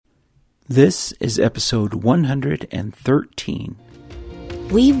This is episode 113.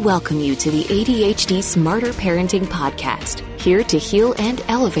 We welcome you to the ADHD Smarter Parenting Podcast. Here to heal and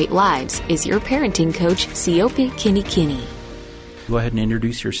elevate lives is your parenting coach, Siope Kinikini. Go ahead and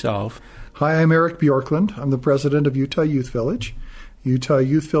introduce yourself. Hi, I'm Eric Bjorklund. I'm the president of Utah Youth Village. Utah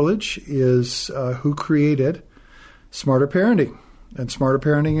Youth Village is who created Smarter Parenting. And Smarter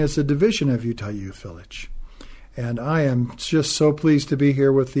Parenting is a division of Utah Youth Village. And I am just so pleased to be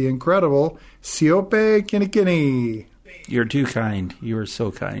here with the incredible Siope Kinikini. You're too kind. You are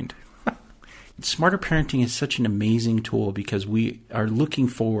so kind. Smarter Parenting is such an amazing tool because we are looking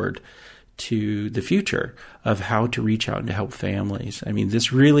forward to the future of how to reach out and to help families. I mean,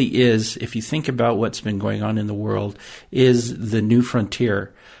 this really is, if you think about what's been going on in the world, is the new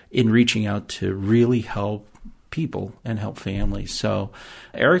frontier in reaching out to really help people and help families. So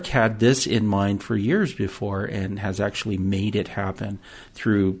Eric had this in mind for years before and has actually made it happen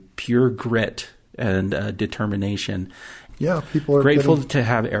through pure grit and determination. Yeah, people are grateful to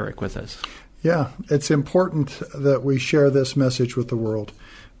have Eric with us. Yeah, it's important that we share this message with the world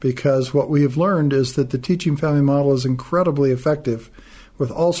because what we have learned is that the teaching family model is incredibly effective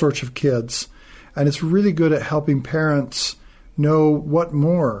with all sorts of kids, and it's really good at helping parents know what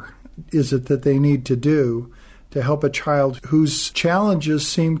more is it that they need to do to help a child whose challenges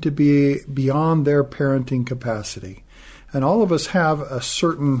seem to be beyond their parenting capacity. And all of us have a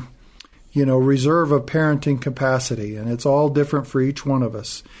certain, reserve of parenting capacity, and it's all different for each one of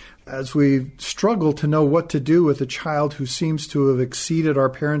us. As we struggle to know what to do with a child who seems to have exceeded our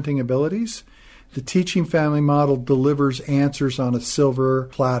parenting abilities, the teaching family model delivers answers on a silver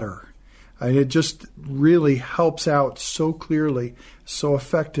platter. And it just really helps out so clearly, so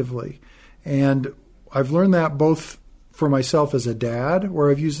effectively. And I've learned that both for myself as a dad, where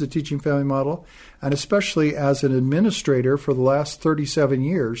I've used the teaching family model, and especially as an administrator for the last 37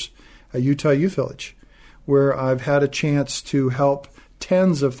 years at Utah Youth Village, where I've had a chance to help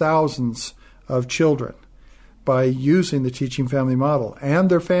tens of thousands of children by using the teaching family model and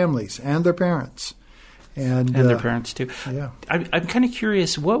their families and their parents. And their parents too. Yeah, I'm kind of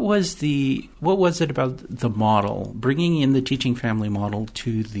curious. What was it about the model, bringing in the teaching family model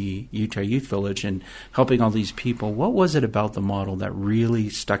to the Utah Youth Village and helping all these people? What was it about the model that really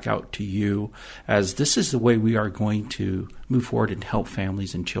stuck out to you as this is the way we are going to move forward and help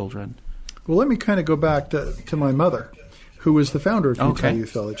families and children? Well, let me kind of go back to my mother, who was the founder of Utah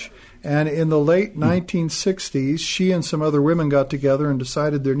Youth Village. And in the late 1960s, she and some other women got together and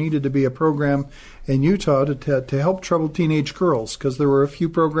decided there needed to be a program in Utah to help troubled teenage girls, because there were a few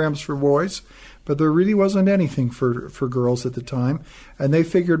programs for boys, but there really wasn't anything for girls at the time. And they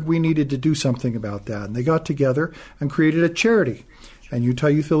figured we needed to do something about that. And they got together and created a charity. And Utah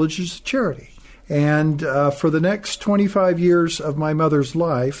Youth Village is a charity. And for the next 25 years of my mother's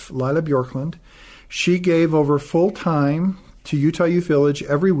life, Lila Bjorklund, she gave over full-time to Utah Youth Village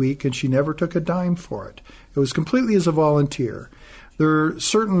every week, and she never took a dime for it. It was completely as a volunteer. There are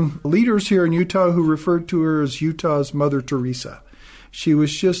certain leaders here in Utah who referred to her as Utah's Mother Teresa. She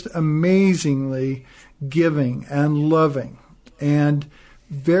was just amazingly giving and loving and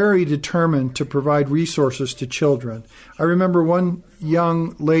very determined to provide resources to children. I remember one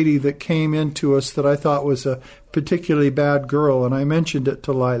young lady that came into us that I thought was a particularly bad girl, and I mentioned it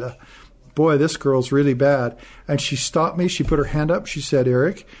to Lila. Boy, this girl's really bad. And she stopped me. She put her hand up. She said,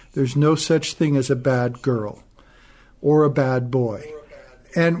 Eric, there's no such thing as a bad girl or a bad boy.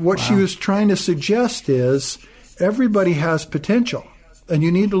 And what she was trying to suggest is everybody has potential, and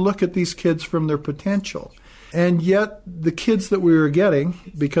you need to look at these kids from their potential. And yet the kids that we were getting,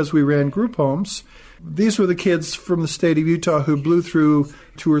 because we ran group homes, these were the kids from the state of Utah who blew through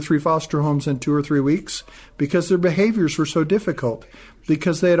 2 or 3 foster homes in 2 or 3 weeks because their behaviors were so difficult,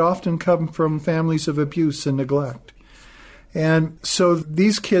 because they had often come from families of abuse and neglect. And so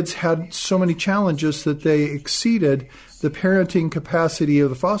these kids had so many challenges that they exceeded the parenting capacity of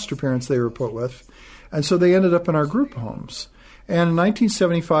the foster parents they were put with. And so they ended up in our group homes. And in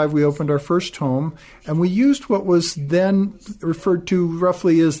 1975, we opened our first home, and we used what was then referred to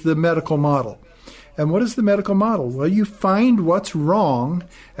roughly as the medical model. And what is the medical model? Well, you find what's wrong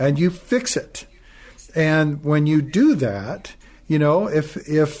and you fix it. And when you do that,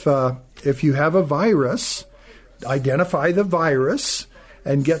 if you have a virus, identify the virus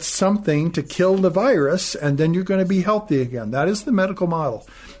and get something to kill the virus, and then you're going to be healthy again. That is the medical model.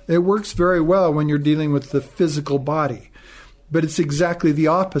 It works very well when you're dealing with the physical body. But it's exactly the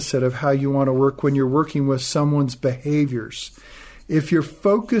opposite of how you want to work when you're working with someone's behaviors. If you're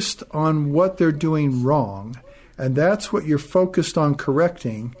focused on what they're doing wrong, and that's what you're focused on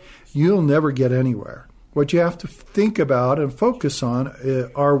correcting, you'll never get anywhere. what you have to think about and focus on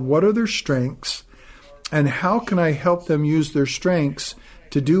are what are their strengths and how can I help them use their strengths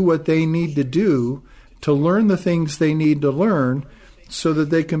to do what they need to do, to learn the things they need to learn so that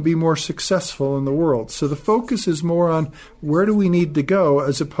they can be more successful in the world. So the focus is more on where do we need to go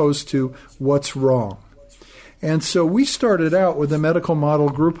as opposed to what's wrong. And so we started out with a medical model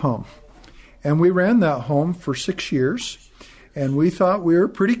group home. And we ran that home for 6 years. And we thought we were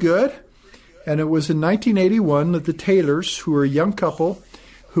pretty good. And it was in 1981 that the Taylors, who were a young couple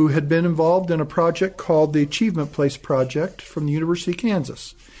who had been involved in a project called the Achievement Place Project from the University of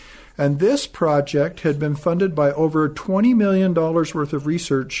Kansas. And this project had been funded by over $20 million worth of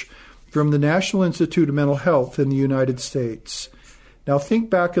research from the National Institute of Mental Health in the United States. Now think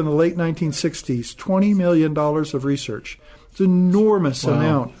back in the late 1960s, $20 million of research. It's an enormous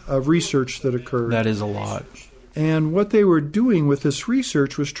amount of research that occurred. That is a lot. And what they were doing with this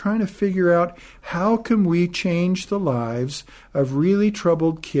research was trying to figure out how can we change the lives of really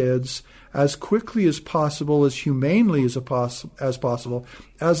troubled kids as quickly as possible, as humanely as possible,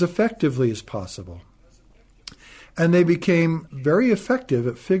 as effectively as possible. And they became very effective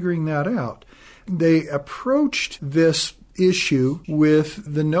at figuring that out. They approached this issue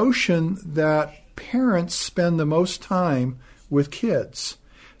with the notion that parents spend the most time with kids.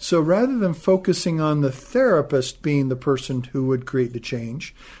 So rather than focusing on the therapist being the person who would create the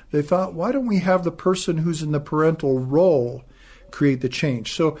change, they thought, why don't we have the person who's in the parental role create the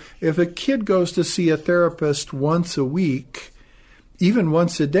change? So if a kid goes to see a therapist once a week, even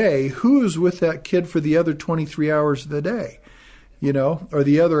once a day, who is with that kid for the other 23 hours of the day? Or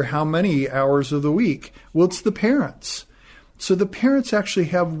the other how many hours of the week? Well, it's the parents. So the parents actually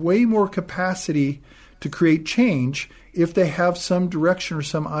have way more capacity to create change if they have some direction or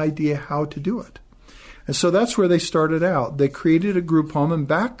some idea how to do it. And so that's where they started out. They created a group home, and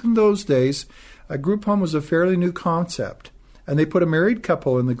back in those days, a group home was a fairly new concept. And they put a married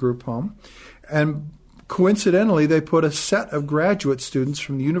couple in the group home, and coincidentally, they put a set of graduate students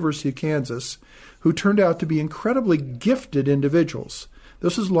from the University of Kansas who turned out to be incredibly gifted individuals.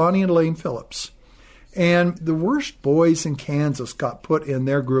 This is Lonnie and Elaine Phillips. And the worst boys in Kansas got put in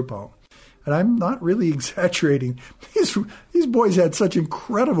their group home. And I'm not really exaggerating. These boys had such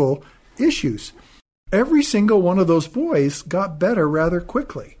incredible issues. Every single one of those boys got better rather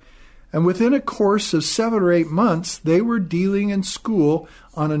quickly. And within a course of 7 or 8 months, they were dealing in school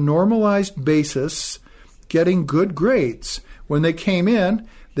on a normalized basis, getting good grades. When they came in,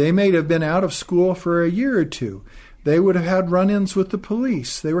 they may have been out of school for a year or two. They would have had run-ins with the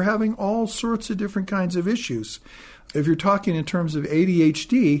police. They were having all sorts of different kinds of issues. If you're talking in terms of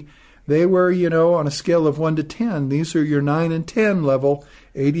ADHD, they were, on a scale of 1 to 10. These are your 9 and 10 level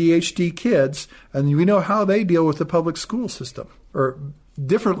ADHD kids. And we know how they deal with the public school system. Or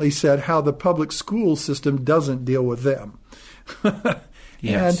differently said, how the public school system doesn't deal with them.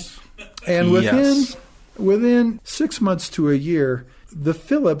 Yes. And within 6 months to a year, the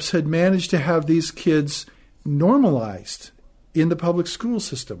Phillips had managed to have these kids normalized in the public school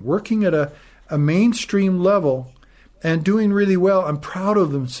system, working at a mainstream level and doing really well and proud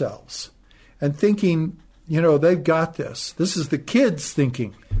of themselves and thinking, they've got this. This is the kids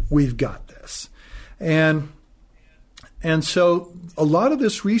thinking, we've got this. And so a lot of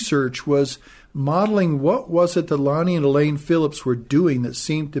this research was modeling what was it that Lonnie and Elaine Phillips were doing that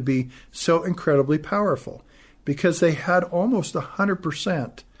seemed to be so incredibly powerful, because they had almost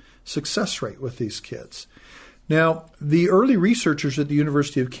 100% success rate with these kids. Now, the early researchers at the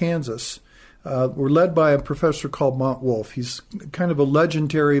University of Kansas were led by a professor called Mont Wolf. He's kind of a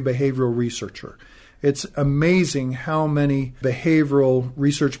legendary behavioral researcher. It's amazing how many behavioral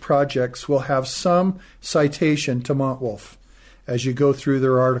research projects will have some citation to Mont Wolf as you go through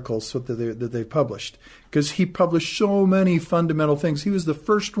their articles that they published, because he published so many fundamental things. He was the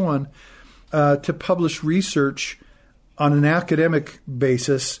first one to publish research on an academic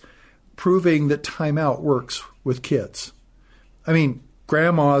basis proving that timeout works with kids. I mean,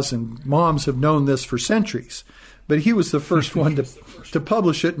 grandmas and moms have known this for centuries, but he was the first one to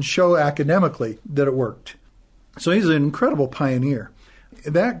publish it and show academically that it worked. So he's an incredible pioneer.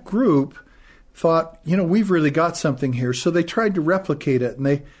 That group thought, we've really got something here. So they tried to replicate it,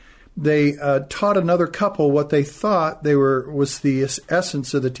 and they taught another couple what they thought was the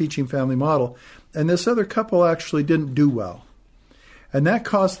essence of the teaching family model. And this other couple actually didn't do well. And that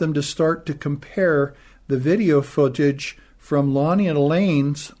caused them to start to compare the video footage from Lonnie and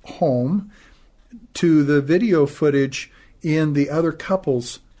Elaine's home to the video footage in the other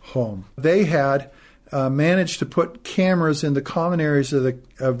couple's home. They had managed to put cameras in the common areas of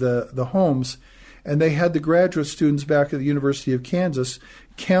the homes, and they had the graduate students back at the University of Kansas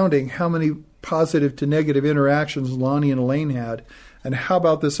counting how many positive to negative interactions Lonnie and Elaine had? And how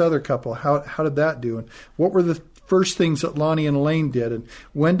about this other couple? How did that do? And what were the first things that Lonnie and Elaine did? And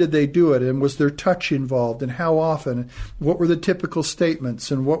when did they do it? And was there touch involved? And how often? And what were the typical statements?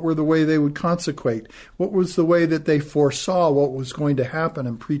 And what were the way they would consecrate? What was the way that they foresaw what was going to happen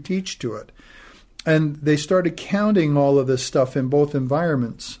and pre-teach to it? And they started counting all of this stuff in both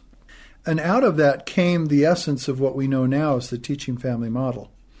environments. And out of that came the essence of what we know now as the teaching family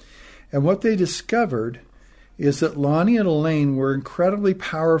model. And what they discovered is that Lonnie and Elaine were incredibly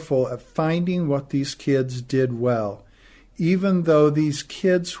powerful at finding what these kids did well, even though these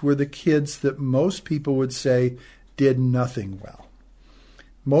kids were the kids that most people would say did nothing well.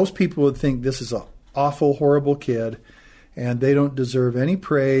 Most people would think this is an awful, horrible kid, and they don't deserve any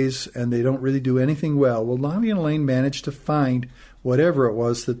praise, and they don't really do anything well. Well, Lonnie and Elaine managed to find whatever it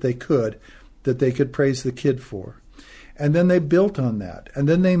was that they could praise the kid for. And then they built on that. And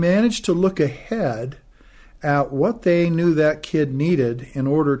then they managed to look ahead at what they knew that kid needed in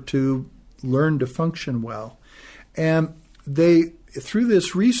order to learn to function well. And they, through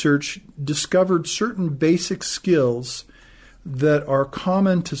this research, discovered certain basic skills that are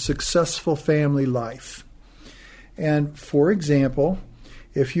common to successful family life. And for example,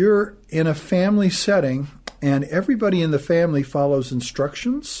 if you're in a family setting and everybody in the family follows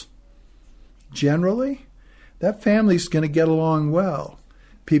instructions, generally, that family's going to get along well.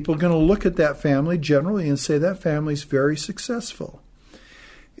 People are going to look at that family generally and say that family's very successful.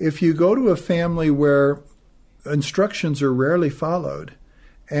 If you go to a family where instructions are rarely followed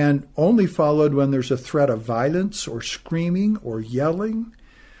and only followed when there's a threat of violence or screaming or yelling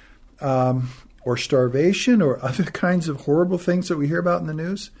or starvation or other kinds of horrible things that we hear about in the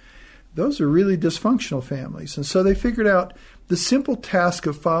news, those are really dysfunctional families. And so they figured out the simple task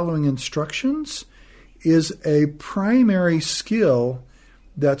of following instructions is a primary skill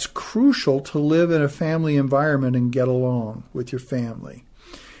that's crucial to live in a family environment and get along with your family.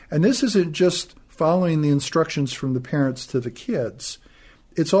 And this isn't just following the instructions from the parents to the kids.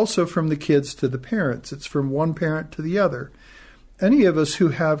 It's also from the kids to the parents. It's from one parent to the other. Any of us who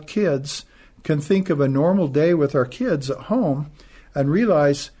have kids can think of a normal day with our kids at home and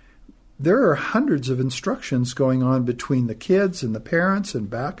realize there are hundreds of instructions going on between the kids and the parents and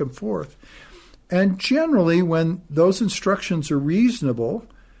back and forth. And generally, when those instructions are reasonable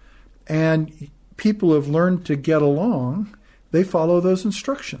and people have learned to get along, they follow those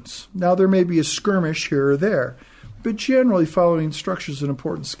instructions. Now, there may be a skirmish here or there, but generally following instructions is an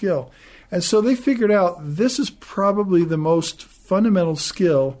important skill. And so they figured out this is probably the most fundamental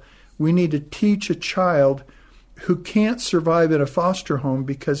skill we need to teach a child who can't survive in a foster home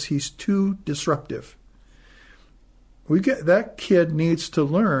because he's too disruptive. That kid needs to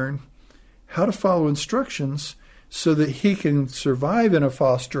learn how to follow instructions so that he can survive in a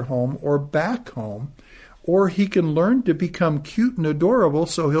foster home or back home, or he can learn to become cute and adorable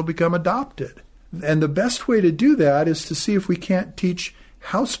so he'll become adopted. And the best way to do that is to see if we can't teach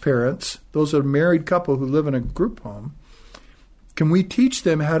house parents, those are married couple who live in a group home, can we teach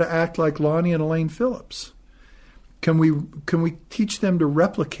them how to act like Lonnie and Elaine Phillips? Can we teach them to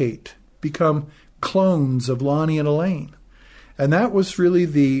replicate, become clones of Lonnie and Elaine? And that was really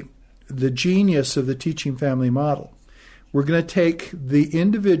the genius of the teaching family model. We're going to take the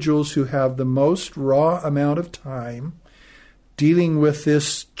individuals who have the most raw amount of time dealing with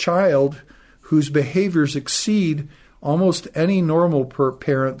this child whose behaviors exceed almost any normal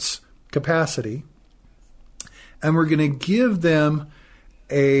parent's capacity, and we're going to give them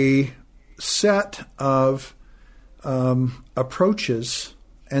a set of approaches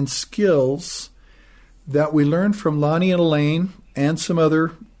and skills that we learned from Lonnie and Elaine and some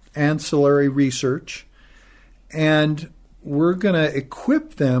other ancillary research, and we're going to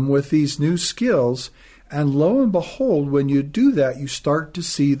equip them with these new skills, and lo and behold, when you do that, you start to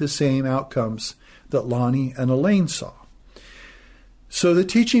see the same outcomes that Lonnie and Elaine saw. So the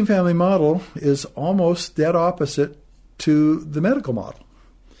teaching family model is almost dead opposite to the medical model.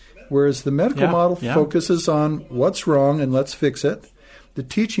 Whereas the medical model focuses on what's wrong and let's fix it, the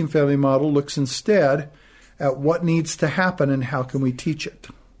teaching family model looks instead at what needs to happen and how can we teach it.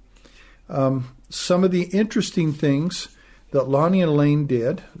 Some of the interesting things that Lonnie and Elaine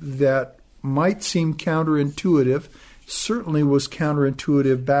did that might seem counterintuitive, certainly was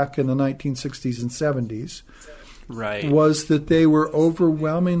counterintuitive back in the 1960s and 70s, was that they were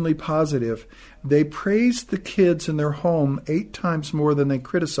overwhelmingly positive. They praised the kids in their home 8 times more than they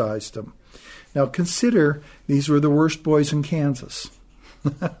criticized them. Now consider these were the worst boys in Kansas.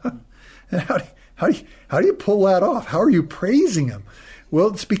 And how do you pull that off? How are you praising them? Well,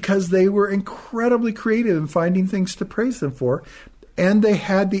 it's because they were incredibly creative in finding things to praise them for. And they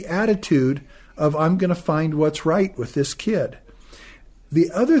had the attitude of, I'm going to find what's right with this kid.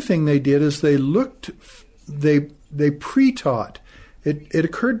 The other thing they did is they pre-taught. It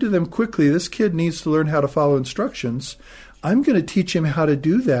occurred to them quickly, this kid needs to learn how to follow instructions. I'm going to teach him how to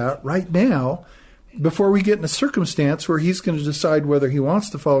do that right now before we get in a circumstance where he's going to decide whether he wants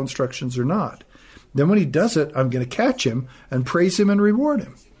to follow instructions or not. Then when he does it, I'm going to catch him and praise him and reward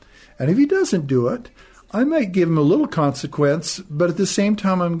him. And if he doesn't do it, I might give him a little consequence, but at the same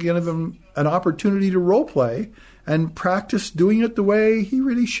time, I'm going to give him an opportunity to role play and practice doing it the way he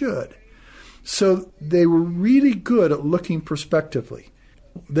really should. So they were really good at looking prospectively.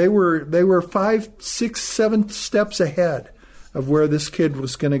 They were 5, 6, 7 steps ahead of where this kid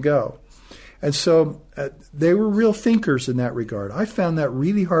was going to go. And so they were real thinkers in that regard. I found that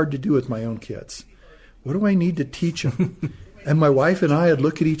really hard to do with my own kids. What do I need to teach them? And my wife and I would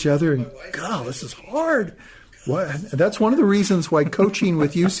look at each other and, God, this is hard. What? That's one of the reasons why coaching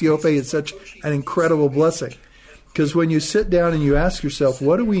with you, Siope, is such an incredible blessing. Because when you sit down and you ask yourself,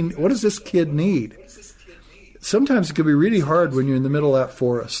 what does this kid need? Sometimes it can be really hard when you're in the middle of that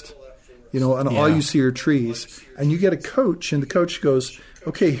forest, and all you see are trees. And you get a coach, and the coach goes,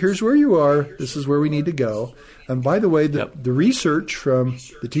 okay, here's where you are. This is where we need to go. And by the way, the research from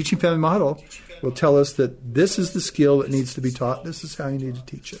the Teaching Family Model will tell us that this is the skill that needs to be taught. This is how you need to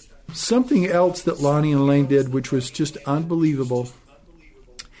teach it. Something else that Lonnie and Elaine did, which was just unbelievable,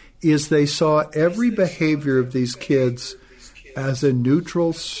 is they saw every behavior of these kids as a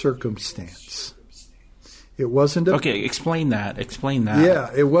neutral circumstance. It wasn't Okay, explain that.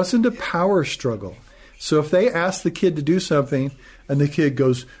 Yeah, it wasn't a power struggle. So if they asked the kid to do something and the kid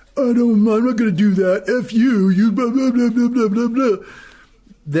goes, I'm not going to do that, F you blah, blah, blah, blah, blah, blah, blah.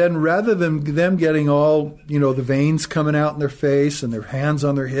 Then rather than them getting all, the veins coming out in their face and their hands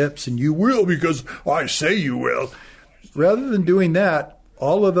on their hips, and you will because I say you will, rather than doing that,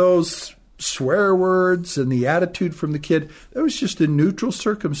 all of those swear words and the attitude from the kid, that was just a neutral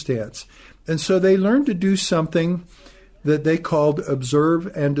circumstance. And so they learned to do something that they called observe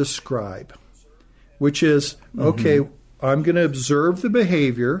and describe, which is, okay, I'm going to observe the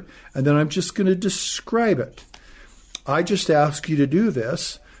behavior, and then I'm just going to describe it. I just asked you to do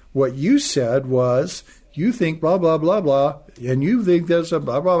this. What you said was, you think blah, blah, blah, blah, and you think this, blah,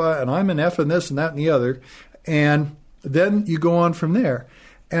 blah, blah, and I'm an F and this and that and the other. And then you go on from there.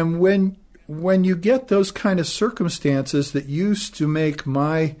 And when you get those kind of circumstances that used to make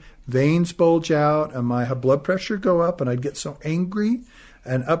my veins bulge out and my blood pressure go up and I'd get so angry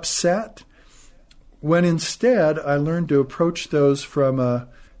and upset, when instead I learned to approach those from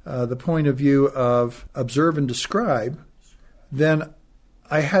the point of view of observe and describe, then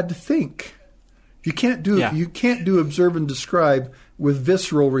I had to think. You can't do observe and describe with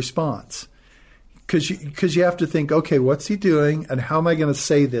visceral response. Because you have to think, okay, what's he doing and how am I going to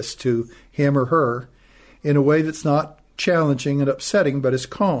say this to him or her in a way that's not challenging and upsetting but is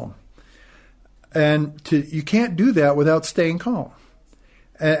calm. And you can't do that without staying calm.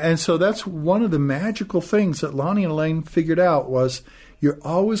 And so that's one of the magical things that Lonnie and Elaine figured out was you're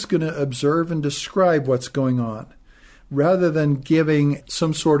always going to observe and describe what's going on rather than giving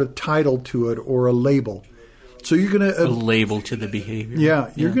some sort of title to it or a label. So you're going to a label to the behavior.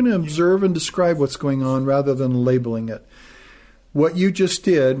 Yeah, you're going to observe and describe what's going on rather than labeling it. What you just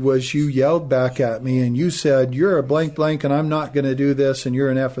did was you yelled back at me and you said, you're a blank blank and I'm not going to do this and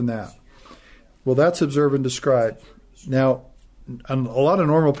you're an F and that. Well, that's observe and describe. Now, a lot of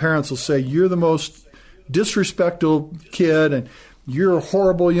normal parents will say, you're the most disrespectful kid and you're a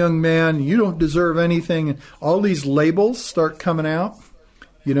horrible young man. You don't deserve anything. And all these labels start coming out,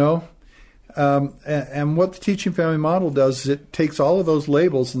 And what the Teaching Family Model does is it takes all of those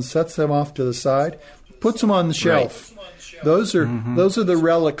labels and sets them off to the side, puts them on the shelf. Right. Those are the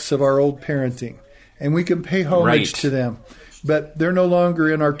relics of our old parenting, and we can pay homage to them. But they're no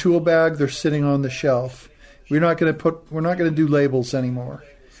longer in our tool bag; they're sitting on the shelf. We're not going to do labels anymore.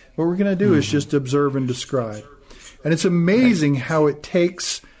 What we're going to do is just observe and describe. And it's amazing how it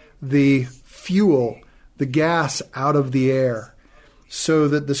takes the fuel, the gas, out of the air, so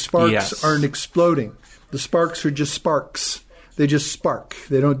that the sparks aren't exploding. The sparks are just sparks. They just spark.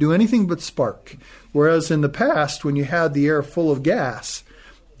 They don't do anything but spark. Whereas in the past, when you had the air full of gas,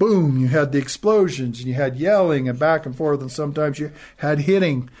 boom, you had the explosions, and you had yelling and back and forth, and sometimes you had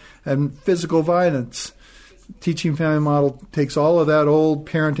hitting and physical violence. Teaching Family Model takes all of that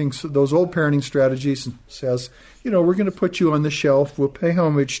those old parenting strategies and says, we're going to put you on the shelf. We'll pay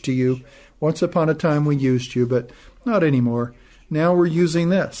homage to you. Once upon a time we used you, but not anymore. Now we're using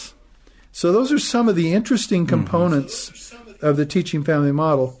this. So those are some of the interesting components of the Teaching Family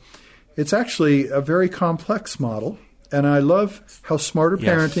Model. It's actually a very complex model. And I love how Smarter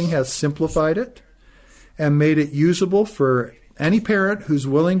Parenting has simplified it and made it usable for any parent who's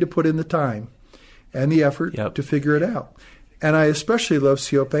willing to put in the time and the effort to figure it out. And I especially love,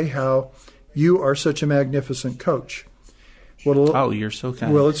 Siope, how you are such a magnificent coach. You're so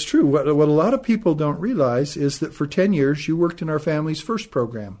kind. Well, it's true. What a lot of people don't realize is that for 10 years you worked in our Families First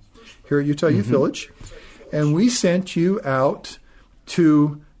program here at Utah Youth Village, and we sent you out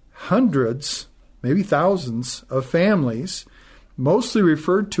to hundreds, maybe thousands of families, mostly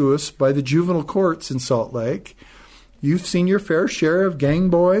referred to us by the juvenile courts in Salt Lake. You've seen your fair share of gang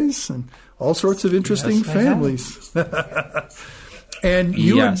boys and all sorts of interesting families. And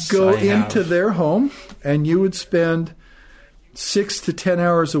you would go into their home and you would spend 6 to 10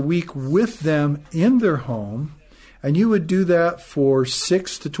 hours a week with them in their home, and you would do that for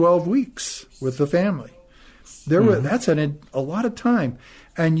 6 to 12 weeks with the family. That's a lot of time.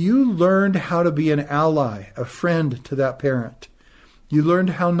 And you learned how to be an ally, a friend to that parent. You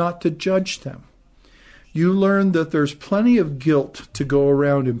learned how not to judge them. You learned that there's plenty of guilt to go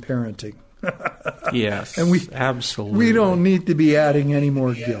around in parenting. Yes, and absolutely. We don't need to be adding any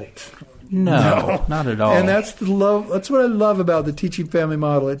more guilt. No, not at all. And that's what I love about the Teaching Family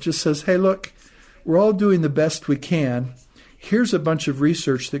Model. It just says, hey, look, we're all doing the best we can. Here's a bunch of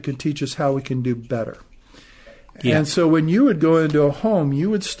research that can teach us how we can do better. Yeah. And so when you would go into a home, you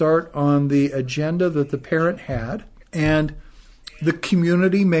would start on the agenda that the parent had, and the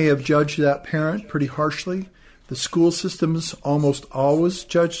community may have judged that parent pretty harshly. The school systems almost always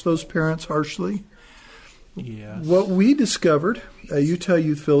judge those parents harshly. Yes. What we discovered at Utah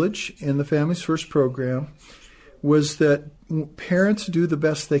Youth Village in the Families First program was that parents do the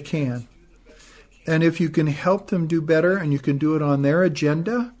best they can. And if you can help them do better and you can do it on their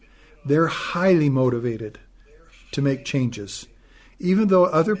agenda, they're highly motivated to make changes. Even though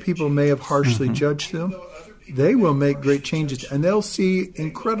other people may have harshly judged them, they will make great changes and they'll see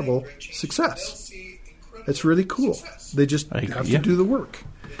incredible success. It's really cool. They just have to do the work.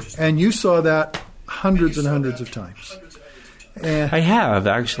 And you saw that hundreds and hundreds of times. I have,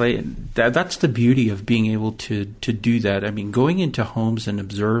 actually. That's the beauty of being able to do that. I mean, going into homes and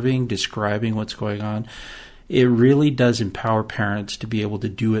observing, describing what's going on, it really does empower parents to be able to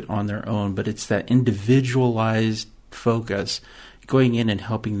do it on their own. But it's that individualized focus, going in and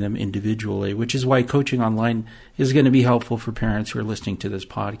helping them individually, which is why coaching online is going to be helpful for parents who are listening to this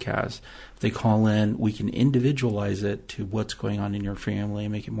podcast. If they call in, we can individualize it to what's going on in your family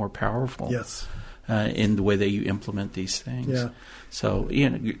and make it more powerful. Yes. In the way that you implement these things. Yeah. So,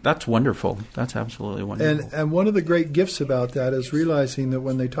 that's wonderful. That's absolutely wonderful. And one of the great gifts about that is realizing that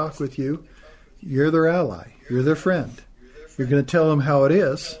when they talk with you, you're their ally. You're their friend. You're going to tell them how it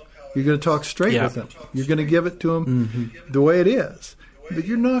is. You're going to talk straight with them. You're going to give it to them the way it is. But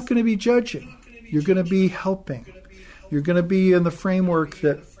you're not going to be judging. You're going to be helping. You're going to be in the framework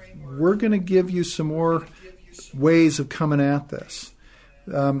that we're going to give you some more ways of coming at this.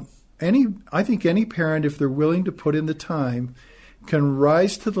 I think any parent, if they're willing to put in the time, can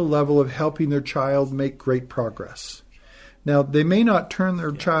rise to the level of helping their child make great progress. Now, they may not turn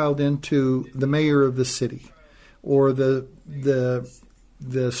their child into the mayor of the city or the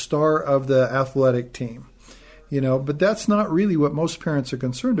star of the athletic team, but that's not really what most parents are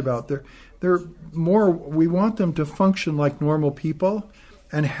concerned about. They're more, we want them to function like normal people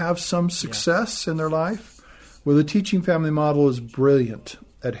and have some success in their life. Well, the Teaching Family Model is brilliant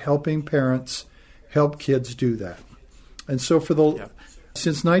at helping parents help kids do that. And so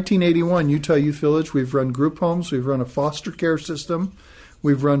since 1981, Utah Youth Village, we've run group homes, we've run a foster care system,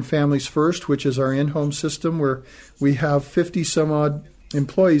 we've run Families First, which is our in-home system where we have 50-some-odd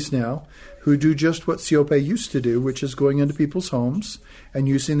employees now who do just what Siope used to do, which is going into people's homes and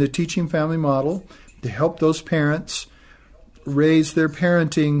using the Teaching Family Model to help those parents raise their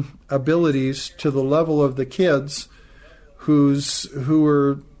parenting abilities to the level of the kids who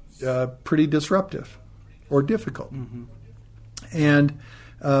are pretty disruptive or difficult. Mm-hmm. And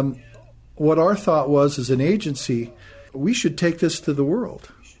what our thought was as an agency, we should take this to the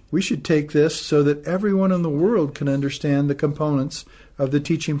world. We should take this so that everyone in the world can understand the components of the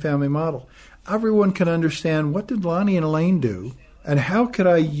Teaching Family Model. Everyone can understand, what did Lonnie and Elaine do, and how could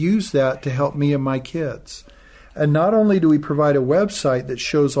I use that to help me and my kids? And not only do we provide a website that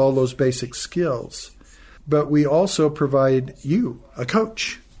shows all those basic skills, but we also provide you a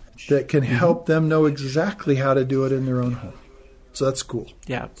coach that can help them know exactly how to do it in their own home. So that's cool.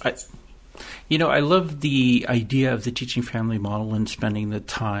 Yeah. I love the idea of the Teaching Family Model and spending the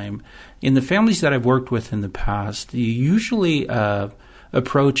time. In the families that I've worked with in the past, you usually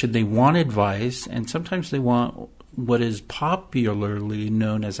approach and they want advice, and sometimes they want what is popularly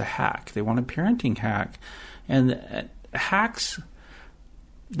known as a hack. They want a parenting hack. And hacks,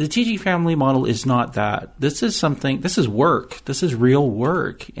 the teaching family model is not that. This is work. This is real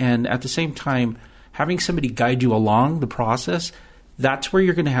work. And at the same time, having somebody guide you along the process, that's where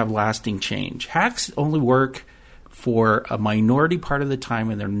you're going to have lasting change. Hacks only work for a minority part of the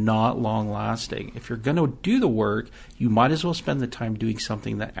time, and they're not long-lasting. If you're going to do the work, you might as well spend the time doing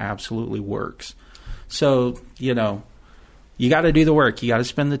something that absolutely works. So, you got to do the work. You got to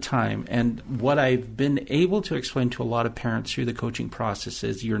spend the time. And what I've been able to explain to a lot of parents through the coaching process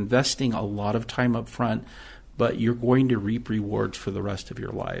is you're investing a lot of time up front, but you're going to reap rewards for the rest of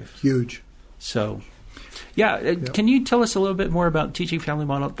your life. Huge. So, Can you tell us a little bit more about Teaching Family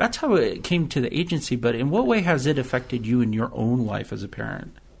Model? That's how it came to the agency, but in what way has it affected you in your own life as a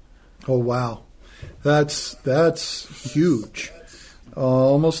parent? Oh, wow. That's huge.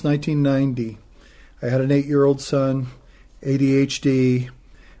 Almost 1990. I had an 8-year-old son, ADHD.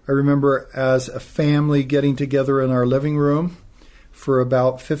 I remember as a family getting together in our living room for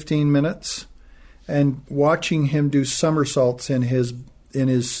about 15 minutes and watching him do somersaults in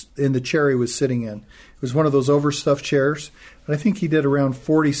the chair he was sitting in. It was one of those overstuffed chairs, and I think he did around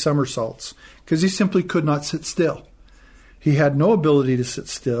 40 somersaults because he simply could not sit still. He had no ability to sit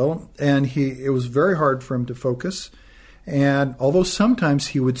still, and it was very hard for him to focus. And although sometimes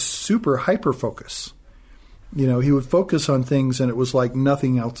he would super hyper-focus, he would focus on things and it was like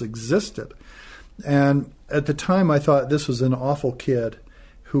nothing else existed. And at the time I thought this was an awful kid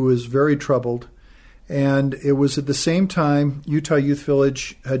who was very troubled. And it was at the same time Utah Youth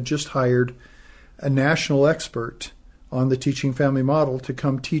Village had just hired a national expert on the Teaching Family Model to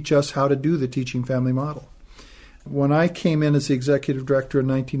come teach us how to do the Teaching Family Model. When I came in as the executive director in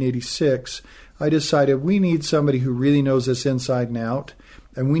 1986, I decided we need somebody who really knows this inside and out,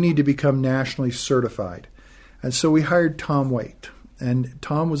 and we need to become nationally certified. And so we hired Tom Waite, and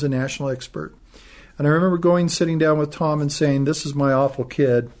Tom was a national expert. And I remember sitting down with Tom and saying, this is my awful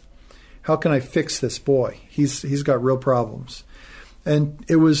kid. How can I fix this boy? He's got real problems. And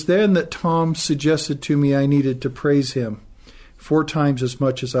it was then that Tom suggested to me I needed to praise him 4 times as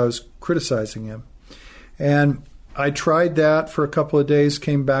much as I was criticizing him. And I tried that for a couple of days,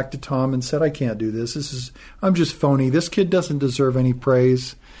 came back to Tom and said, I can't do this. I'm just phony. This kid doesn't deserve any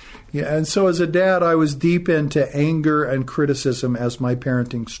praise. Yeah, and so as a dad, I was deep into anger and criticism as my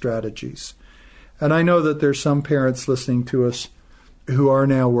parenting strategies. And I know that there's some parents listening to us who are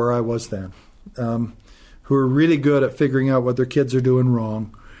now where I was then, who are really good at figuring out what their kids are doing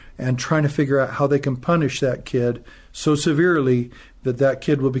wrong and trying to figure out how they can punish that kid so severely that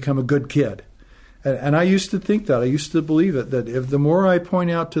kid will become a good kid. And I used to think that. I used to believe it, that if the more I point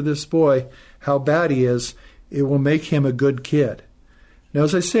out to this boy how bad he is, it will make him a good kid. Now,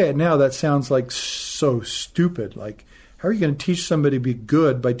 as I say it now, that sounds like so stupid. Like, how are you going to teach somebody to be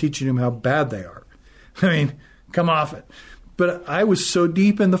good by teaching them how bad they are? I mean, come off it. But I was so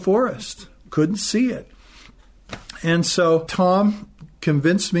deep in the forest, couldn't see it. And so Tom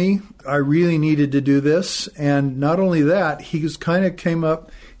convinced me I really needed to do this. And not only that, he just kind of came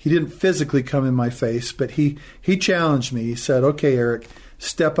up. He didn't physically come in my face, but he challenged me. He said, okay, Eric,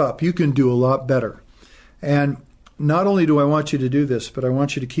 step up. You can do a lot better. And not only do I want you to do this, but I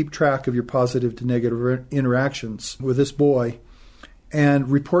want you to keep track of your positive to negative interactions with this boy and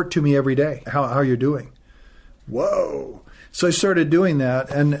report to me every day how you're doing. Whoa. So I started doing that,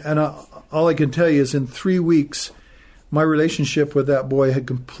 and all I can tell you is in 3 weeks, my relationship with that boy had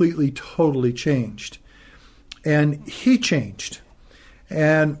completely, totally changed. And he changed.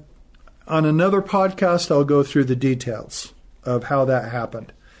 And on another podcast, I'll go through the details of how that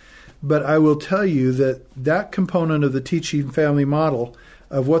happened. But I will tell you that component of the Teaching Family Model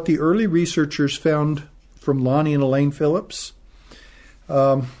of what the early researchers found from Lonnie and Elaine Phillips,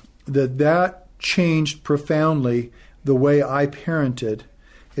 that changed profoundly the way I parented.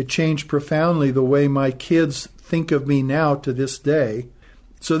 It changed profoundly the way my kids think of me now to this day.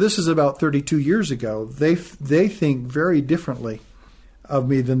 So this is about 32 years ago. They think very differently of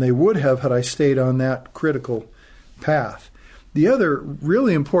me than they would have had I stayed on that critical path. The other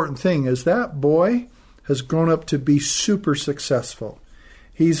really important thing is that boy has grown up to be super successful.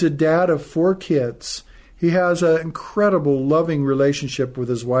 He's a dad of 4 kids. He has an incredible, loving relationship with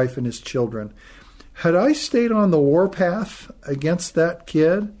his wife and his children. Had I stayed on the warpath against that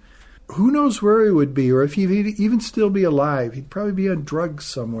kid, who knows where he would be, or if he'd even still be alive. He'd probably be on drugs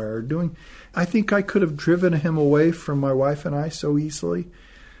somewhere or doing... I think I could have driven him away from my wife and I so easily.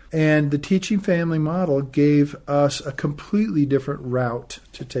 And the Teaching Family Model gave us a completely different route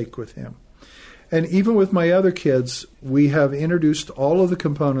to take with him. And even with my other kids, we have introduced all of the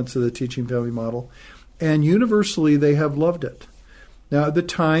components of the Teaching Family Model, and universally they have loved it. Now, at the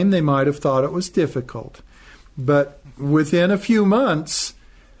time, they might have thought it was difficult. But within a few months,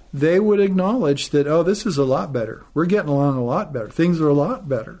 they would acknowledge that, oh, this is a lot better. We're getting along a lot better. Things are a lot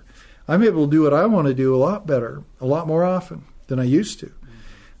better. I'm able to do what I want to do a lot better, a lot more often than I used to.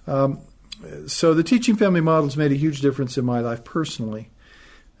 So the teaching family model has made a huge difference in my life personally.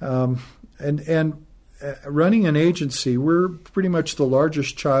 And running an agency, we're pretty much the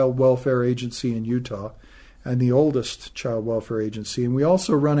largest child welfare agency in Utah and the oldest child welfare agency. And we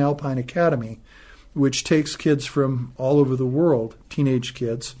also run Alpine Academy, which takes kids from all over the world, teenage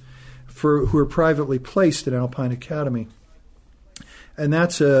kids, who are privately placed in Alpine Academy. And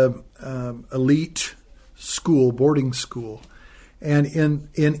that's a elite school, boarding school. And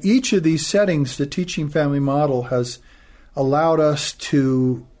in each of these settings, the teaching family model has allowed us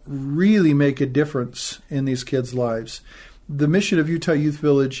to really make a difference in these kids' lives. The mission of Utah Youth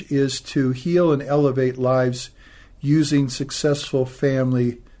Village is to heal and elevate lives using successful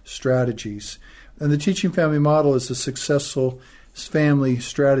family strategies. And the teaching family model is a successful family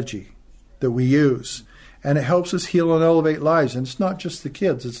strategy that we use. And it helps us heal and elevate lives. And it's not just the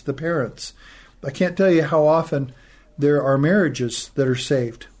kids, it's the parents. I can't tell you how often there are marriages that are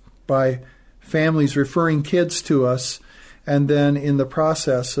saved by families referring kids to us. And then in the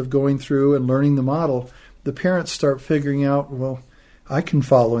process of going through and learning the model, the parents start figuring out, well, I can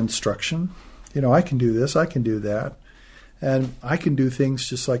follow instruction. I can do this, I can do that. And I can do things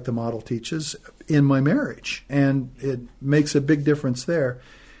just like the model teaches in my marriage. And it makes a big difference there.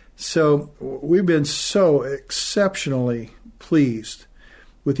 So we've been so exceptionally pleased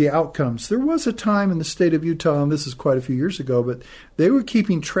with the outcomes. There was a time in the state of Utah, and this is quite a few years ago, but they were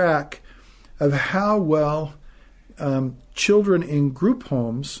keeping track of how well children in group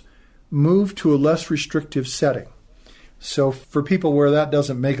homes move to a less restrictive setting. So for people where that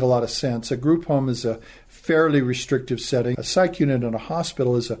doesn't make a lot of sense, a group home is a fairly restrictive setting. A psych unit in a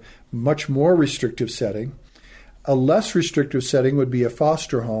hospital is a much more restrictive setting. A less restrictive setting would be a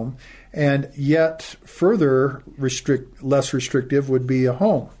foster home, and yet further less restrictive would be a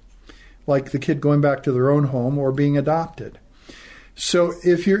home, like the kid going back to their own home or being adopted. So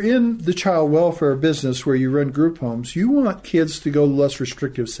if you're in the child welfare business where you run group homes, you want kids to go to less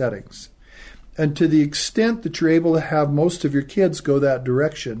restrictive settings. And to the extent that you're able to have most of your kids go that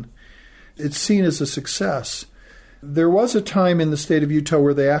direction, it's seen as a success. There was a time in the state of Utah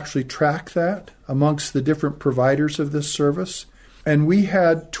where they actually tracked that amongst the different providers of this service, and we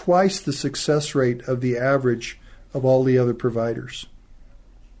had twice the success rate of the average of all the other providers.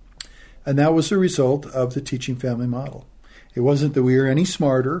 And that was the result of the teaching family model. It wasn't that we were any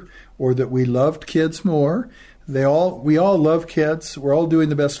smarter or that we loved kids more. We all love kids. We're all doing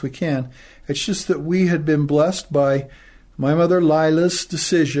the best we can. It's just that we had been blessed by my mother Lila's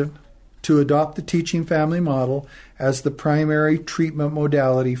decision to adopt the teaching family model as the primary treatment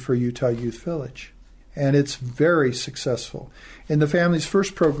modality for Utah Youth Village. And it's very successful. In the Families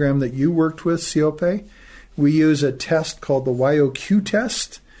First program that you worked with, Siope, we use a test called the YOQ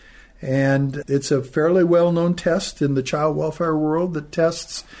test. And it's a fairly well-known test in the child welfare world that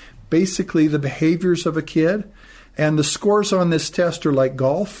tests basically the behaviors of a kid. And the scores on this test are like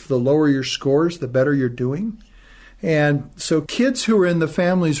golf. The lower your scores, the better you're doing. And so kids who are in the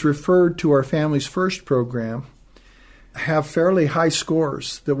families referred to our Families First program have fairly high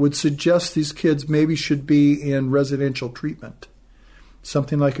scores that would suggest these kids maybe should be in residential treatment,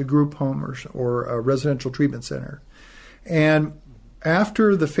 something like a group home or a residential treatment center. And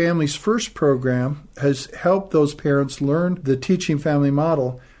after the Families First program has helped those parents learn the teaching family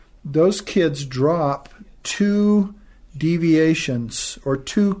model, those kids drop 2 deviations or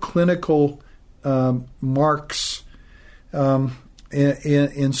 2 clinical marks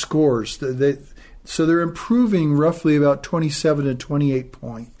in scores. So they're improving roughly about 27 to 28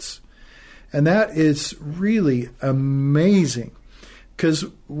 points. And that is really amazing. Because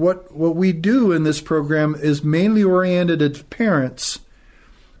what we do in this program is mainly oriented at parents,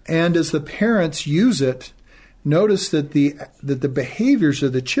 and as the parents use it, notice that the behaviors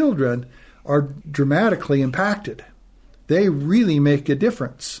of the children are dramatically impacted. They really make a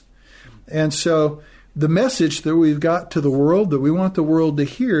difference. And so the message that we've got to the world, that we want the world to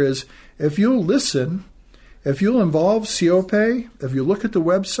hear, is if you'll listen, if you'll involve Siope, if you look at the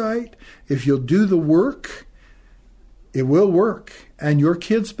website, if you'll do the work, it will work, and your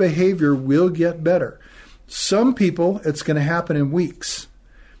kid's behavior will get better. Some people, it's going to happen in weeks.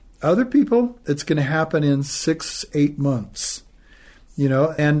 Other people, it's going to happen in 6-8 months.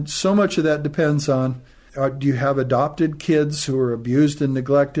 And so much of that depends on, do you have adopted kids who are abused and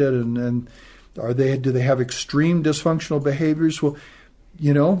neglected, and do they have extreme dysfunctional behaviors? Well,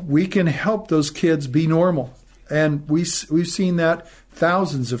 we can help those kids be normal. And we've seen that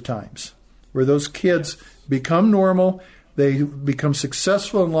thousands of times, where those kids become normal. They become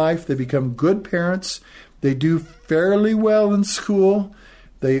successful in life. They become good parents. They do fairly well in school.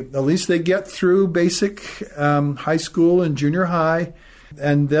 At least they get through basic high school and junior high.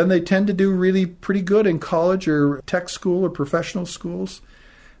 And then they tend to do really pretty good in college or tech school or professional schools.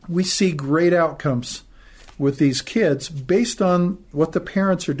 We see great outcomes with these kids based on what the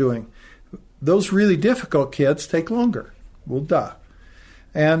parents are doing. Those really difficult kids take longer. Well, duh.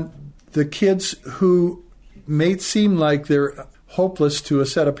 And the kids who may seem like they're hopeless to a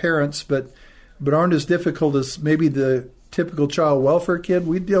set of parents, but aren't as difficult as maybe the typical child welfare kid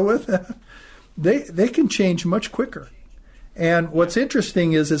we deal with, they can change much quicker. And what's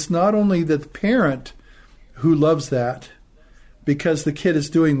interesting is it's not only the parent who loves that because the kid is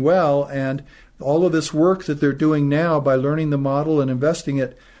doing well, and all of this work that they're doing now by learning the model and investing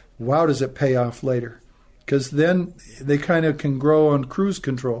it, wow, does it pay off later? Because then they kind of can grow on cruise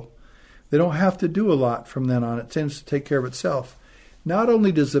control. They don't have to do a lot from then on. It tends to take care of itself. Not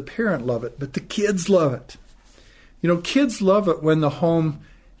only does the parent love it, but the kids love it. Kids love it when the home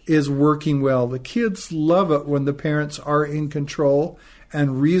is working well. The kids love it when the parents are in control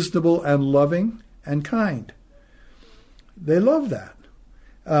and reasonable and loving and kind. They love that.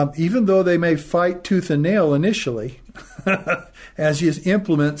 Even though they may fight tooth and nail initially, as you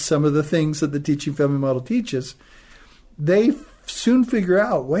implement some of the things that the Teaching Family Model teaches, they soon figure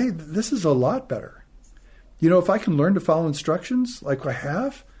out, wait, this is a lot better. If I can learn to follow instructions like I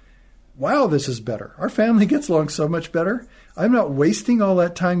have, wow, this is better. Our family gets along so much better. I'm not wasting all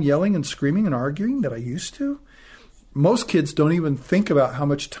that time yelling and screaming and arguing that I used to. Most kids don't even think about how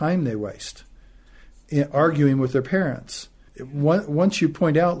much time they waste in arguing with their parents. Once you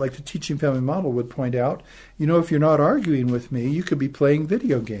point out, like the Teaching Family Model would point out, if you're not arguing with me, you could be playing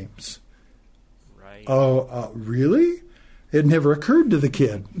video games. Right. Oh, really? It never occurred to the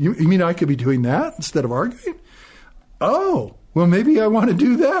kid. You mean I could be doing that instead of arguing? Oh, well, maybe I want to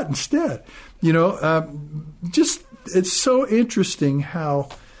do that instead. It's so interesting how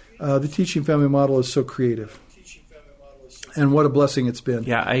the Teaching Family Model is so creative. And what a blessing it's been.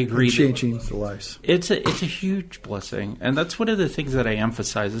 Yeah, I agree. Changing the lives. It's a huge blessing. And that's one of the things that I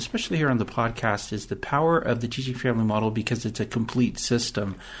emphasize, especially here on the podcast, is the power of the Teaching Family Model because it's a complete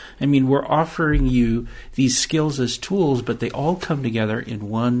system. I mean, we're offering you these skills as tools, but they all come together in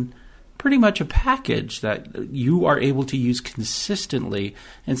one, pretty much a package that you are able to use consistently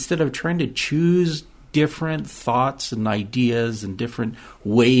instead of trying to choose different thoughts and ideas and different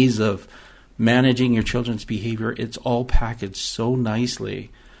ways of managing your children's behavior. It's all packaged so nicely,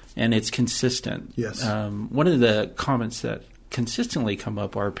 and it's consistent. Yes. One of the comments that consistently come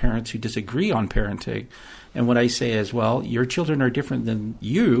up are parents who disagree on parenting, and what I say is, well, your children are different than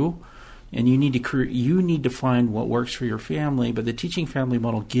you, and you need to find what works for your family. But the Teaching Family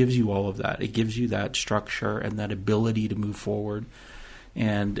Model gives you all of that. It gives you that structure and that ability to move forward.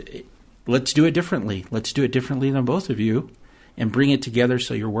 And let's do it differently. Let's do it differently than both of you, and bring it together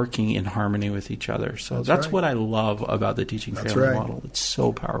so you're working in harmony with each other. So that's right. What I love about the Teaching Family Model. It's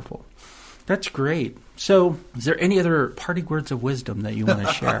so powerful. That's great. So is there any other parting words of wisdom that you want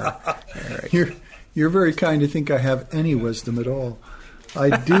to share, Eric? You're very kind to think I have any wisdom at all.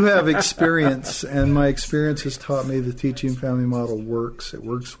 I do have experience, and my experience has taught me the Teaching Family Model works. It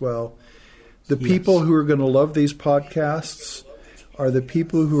works well. The people who are going to love these podcasts are the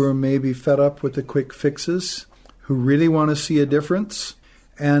people who are maybe fed up with the quick fixes, who really want to see a difference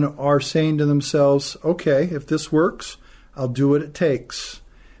and are saying to themselves, okay, if this works, I'll do what it takes.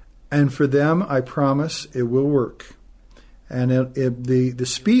 And for them, I promise it will work. And the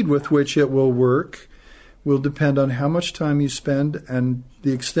speed with which it will work will depend on how much time you spend and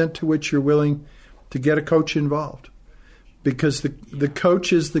the extent to which you're willing to get a coach involved. Because the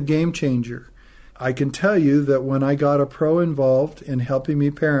coach is the game changer. I can tell you that when I got a pro involved in helping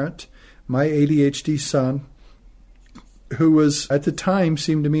me parent my ADHD son, who was, at the time,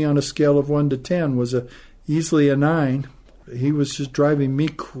 seemed to me on a scale of 1 to 10, was easily a 9. He was just driving me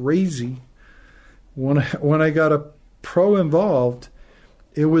crazy. When I got a pro involved,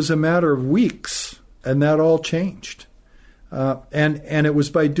 it was a matter of weeks, and that all changed. And it was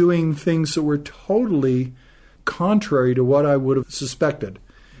by doing things that were totally contrary to what I would have suspected.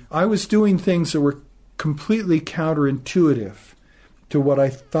 I was doing things that were completely counterintuitive to what I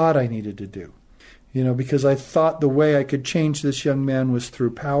thought I needed to do. Because I thought the way I could change this young man was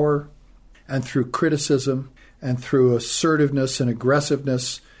through power and through criticism and through assertiveness and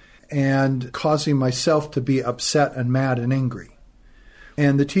aggressiveness and causing myself to be upset and mad and angry.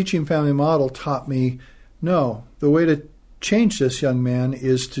 And the Teaching Family Model taught me, no, the way to change this young man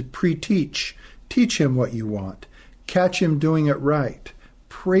is to pre-teach. Teach him what you want. Catch him doing it right.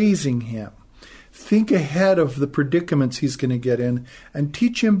 Praising him. think ahead of the predicaments he's going to get in and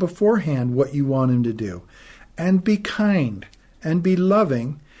teach him beforehand what you want him to do. And be kind and be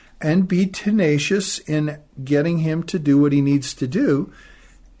loving and be tenacious in getting him to do what he needs to do.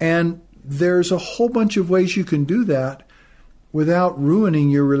 And there's a whole bunch of ways you can do that without ruining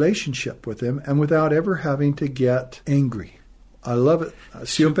your relationship with him and without ever having to get angry. I love it.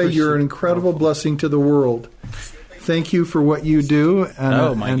 Siope, you're an incredible blessing to the world. Thank you for what you do,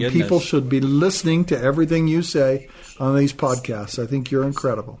 and people should be listening to everything you say on these podcasts. I think you're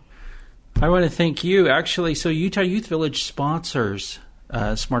incredible. I want to thank you. Actually, so Utah Youth Village sponsors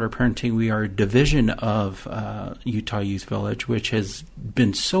Smarter Parenting. We are a division of Utah Youth Village, which has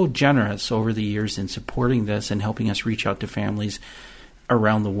been so generous over the years in supporting this and helping us reach out to families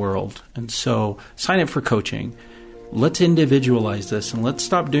around the world. And so sign up for coaching. Let's individualize this, and let's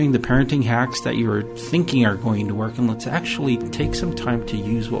stop doing the parenting hacks that you're thinking are going to work, and let's actually take some time to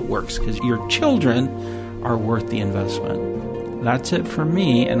use what works, because your children are worth the investment. That's it for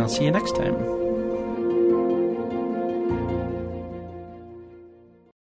me, and I'll see you next time.